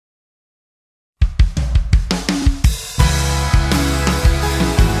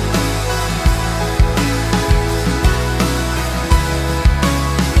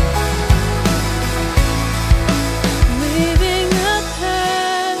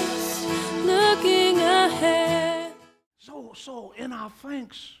So in our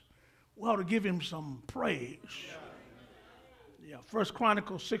thanks, we ought to give him some praise. Yeah, 1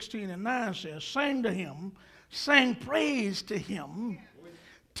 Chronicles 16:9 says, sing to him, sing praise to him,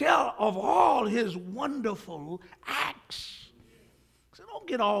 tell of all his wonderful acts. So don't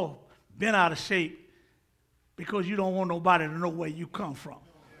get all bent out of shape because you don't want nobody to know where you come from.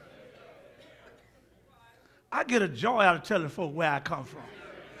 I get a joy out of telling folks where I come from.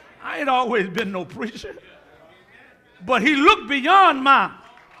 I ain't always been no preacher. But he looked beyond my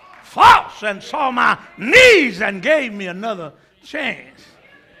faults and saw my needs and gave me another chance.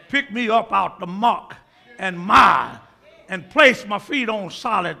 Picked me up out the muck and mire and placed my feet on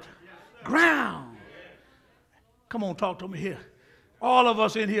solid ground. Come on, talk to me here. All of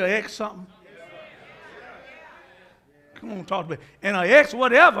us in here ex something. Come on, talk to me. And an ex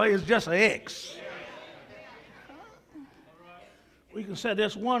whatever is just an ex. We can say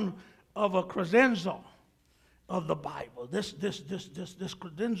that's one of a credenza of the Bible. This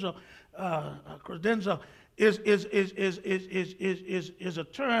credenza is a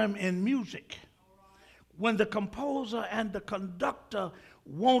term in music. When the composer and the conductor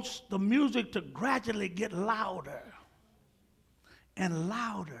wants the music to gradually get louder and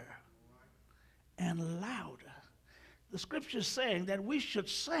louder and louder. The scripture is saying that we should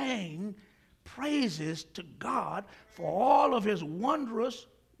sing praises to God for all of his wondrous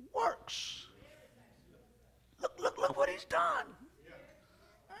works. Look what he's done.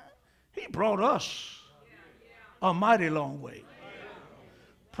 He brought us a mighty long way.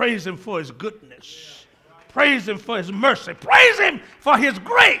 Praise him for his goodness. Praise him for his mercy. Praise him for his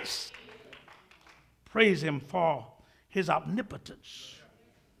grace. Praise him for his omnipotence.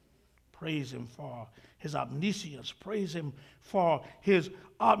 Praise him for his omniscience. Praise him for his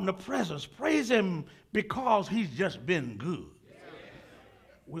omnipresence. Praise him because he's just been good.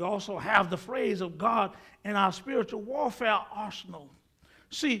 We also have the phrase of God in our spiritual warfare arsenal.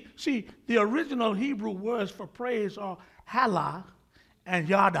 See, the original Hebrew words for praise are hala and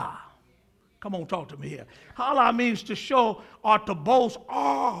yada. Come on, talk to me here. Hala means to show or to boast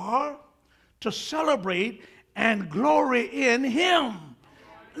or to celebrate and glory in him.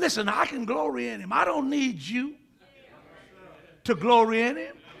 Listen, I can glory in him. I don't need you to glory in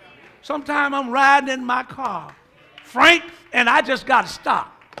him. Sometimes I'm riding in my car, Frank, and I just got to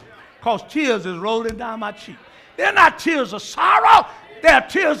stop because tears is rolling down my cheek. They're not tears of sorrow. They're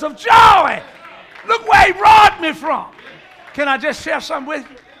tears of joy. Look where he brought me from. Can I just share something with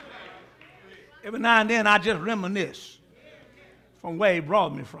you? Every now and then I just reminisce from where he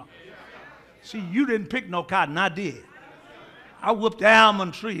brought me from. See, you didn't pick no cotton, I did. I whooped the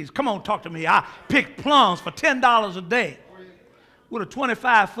almond trees. Come on, talk to me. I picked plums for $10 a day with a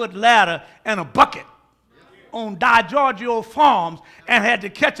 25-foot ladder and a bucket on DiGiorgio Farms and had to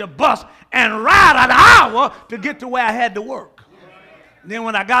catch a bus and ride an hour to get to where I had to work. And then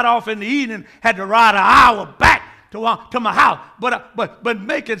when I got off in the evening, had to ride an hour back to my house. But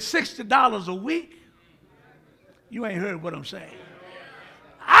making $60 a week, you ain't heard what I'm saying.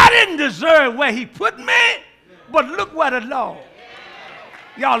 I didn't deserve where he put me, but look what the Lord.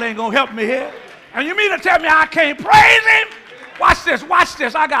 Y'all ain't gonna help me here. And you mean to tell me I can't praise him? Watch this, watch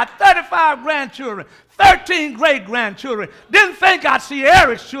this. I got 35 grandchildren, 13 great-grandchildren. Didn't think I'd see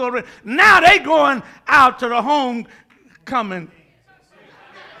Eric's children. Now they going out to the homecoming.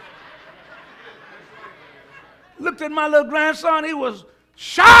 Looked at my little grandson. He was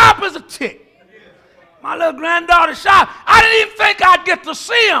sharp as a tick. My little granddaughter sharp. I didn't even think I'd get to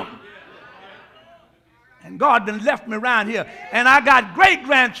see him. And God done left me around here. And I got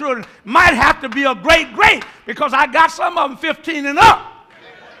great-grandchildren. Might have to be a great-great because I got some of them 15 and up.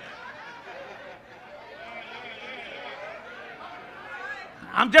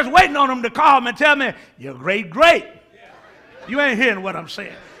 I'm just waiting on them to call me and tell me, you're great-great. You ain't hearing what I'm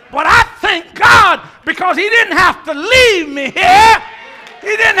saying. But I thank God because he didn't have to leave me here.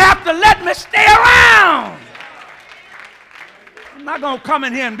 He didn't have to let me stay around. I'm not going to come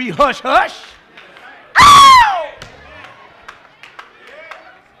in here and be hush-hush. Ow!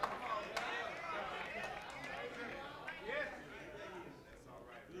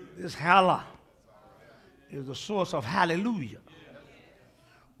 This hala is the source of hallelujah,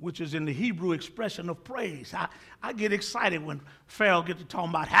 which is in the Hebrew expression of praise. I get excited when Pharaoh gets to talking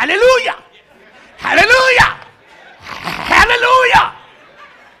about hallelujah, hallelujah, hallelujah.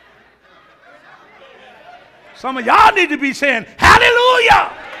 Some of y'all need to be saying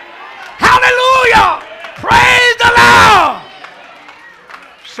hallelujah, hallelujah, praise the Lord.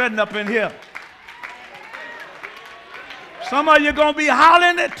 Sitting up in here. Some of you going to be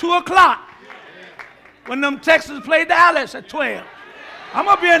hollering at 2 o'clock when them Texans play Dallas at 12. I'm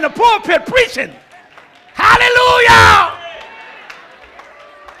going to be in the pulpit preaching. Hallelujah!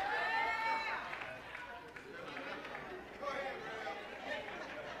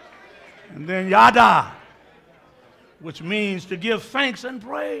 And then yada, which means to give thanks and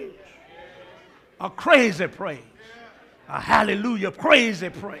praise. A crazy praise. A hallelujah, crazy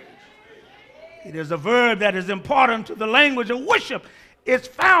praise. It is a verb that is important to the language of worship. It's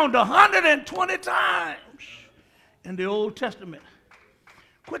found 120 times in the Old Testament.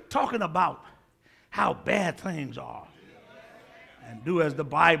 Quit talking about how bad things are and do as the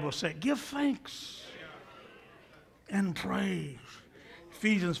Bible said. Give thanks and praise.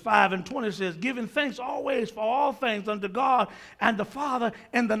 Ephesians 5:20 says, giving thanks always for all things unto God and the Father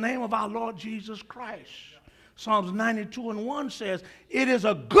in the name of our Lord Jesus Christ. Psalms 92:1 says, it is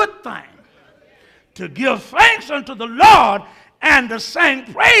a good thing to give thanks unto the Lord and to sing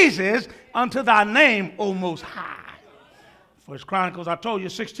praises unto thy name, O Most High. First Chronicles, I told you,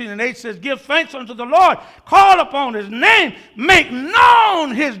 16:8 says, give thanks unto the Lord, call upon his name, make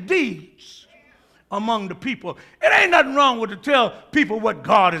known his deeds among the people. It ain't nothing wrong with to tell people what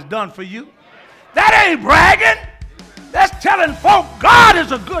God has done for you. That ain't bragging. That's telling folk God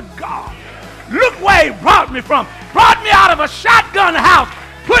is a good God. Look where he brought me from. Brought me out of a shotgun house.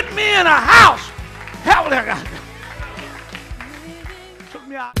 Put me in a house. Hell, took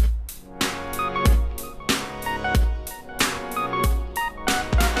me out.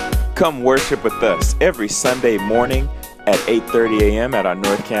 Come worship with us every Sunday morning at 8:30 a.m. at our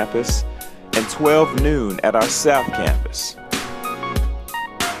North Campus and 12 noon at our South Campus.